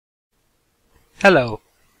Hello,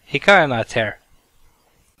 HikariKnight here.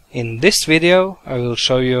 In this video I will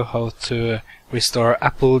show you how to restore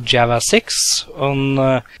Apple Java6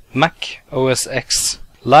 on Mac OS X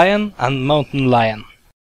Lion and Mountain Lion.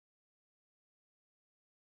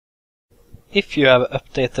 If you have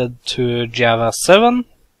updated to Java 7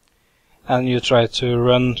 and you try to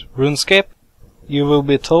run RuneScape, you will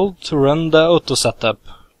be told to run the auto setup.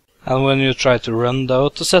 And when you try to run the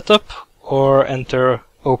auto setup or enter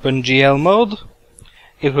OpenGL mode,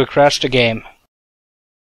 it will crash the game.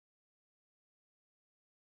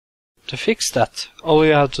 To fix that, all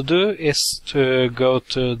you have to do is to go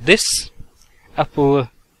to this Apple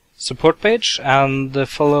support page and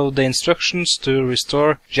follow the instructions to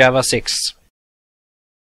restore Java6.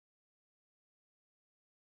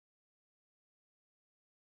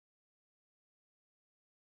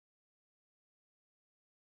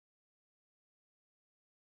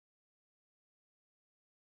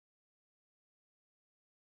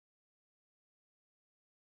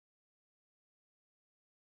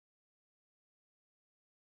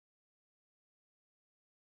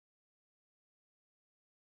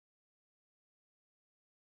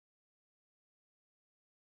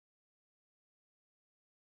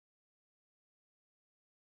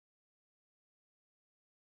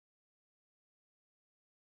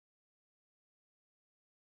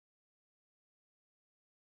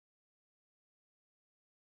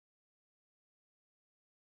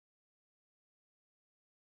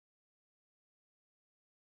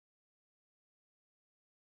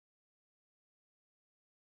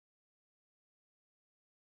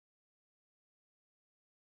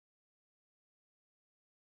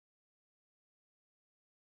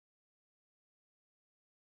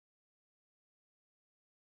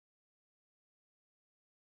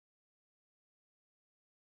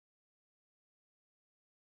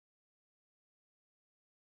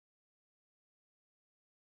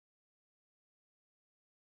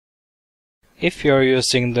 If you are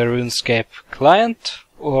using the RuneScape client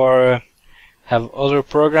or have other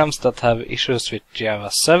programs that have issues with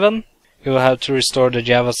Java 7, you will have to restore the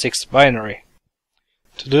Java6 binary.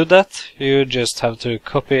 To do that, you just have to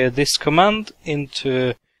copy this command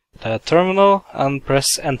into the terminal and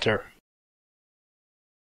press enter.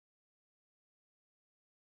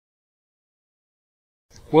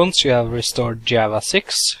 Once you have restored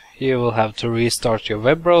Java6, you will have to restart your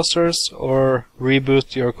web browsers or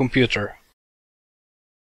reboot your computer.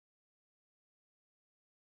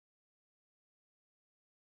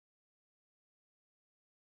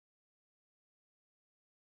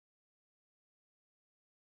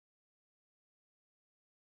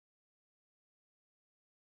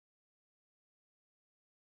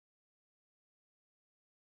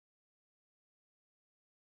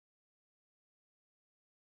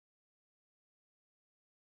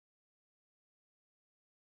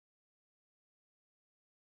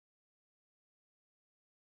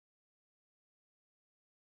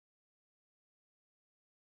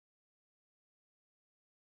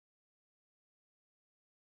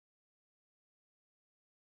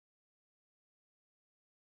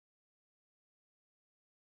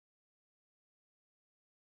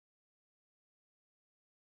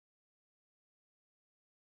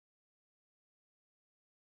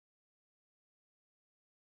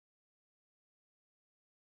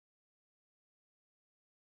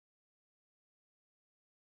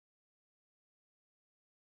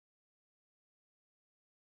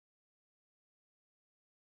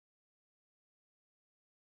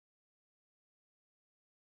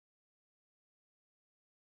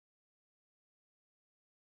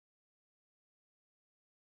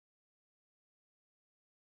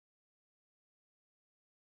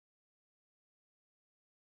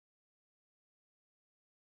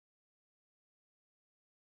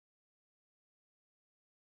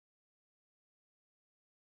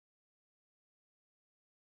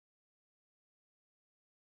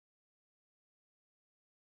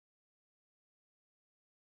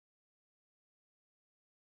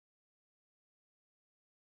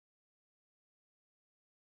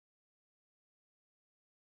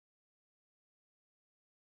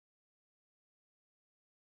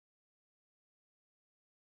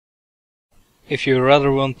 If you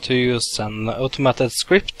rather want to use an automated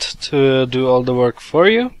script to do all the work for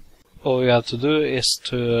you, all you have to do is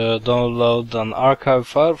to download an archive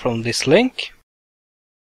file from this link.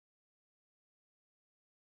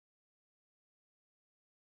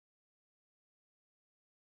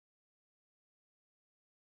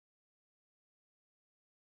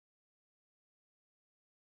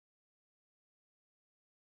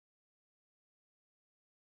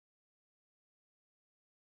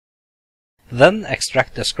 Then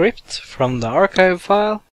extract the script from the archive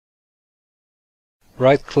file.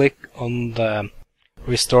 Right-click on the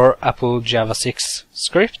Restore Apple Java6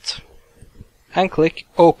 script and click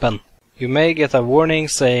Open. You may get a warning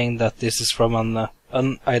saying that this is from an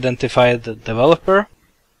unidentified developer.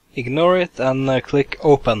 Ignore it and click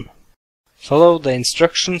Open. Follow the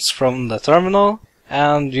instructions from the terminal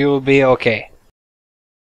and you will be okay.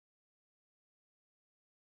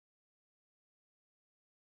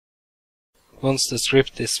 Once the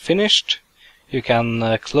script is finished, you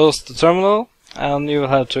can close the terminal and you will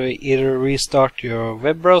have to either restart your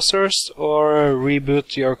web browsers or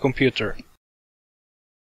reboot your computer.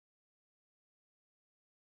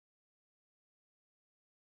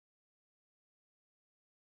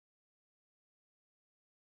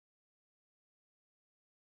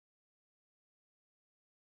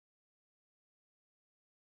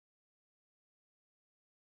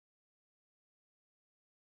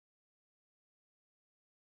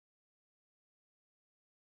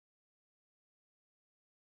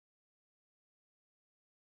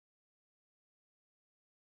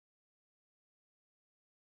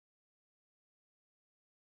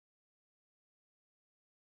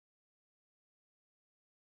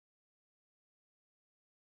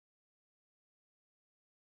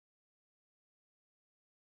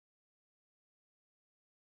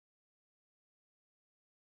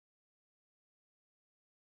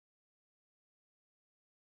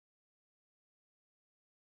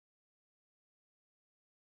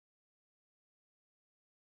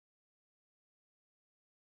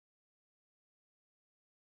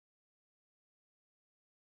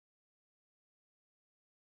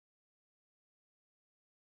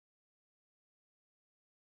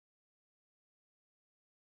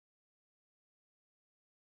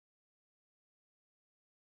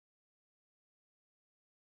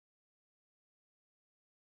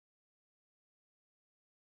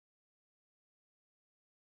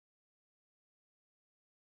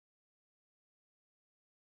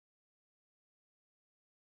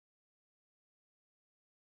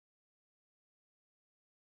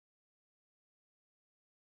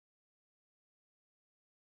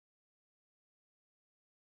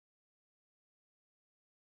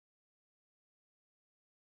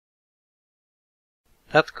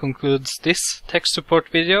 That concludes this tech support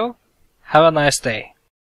video. Have a nice day.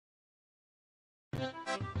 Is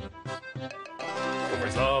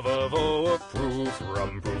love of O approved?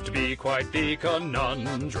 Rum proved to be quite the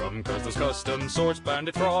conundrum, 'cause those custom sorts banned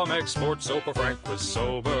it from export, so poor Frank was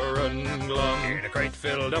sober and glum. In a crate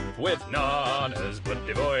filled up with nanas, but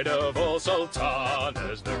devoid of all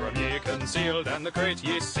sultanas, the rum ye concealed and the crate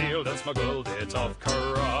ye sealed and smuggled it off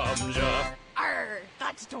Karamja. Arr,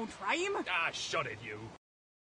 that don't rhyme. Ah, shut it, you.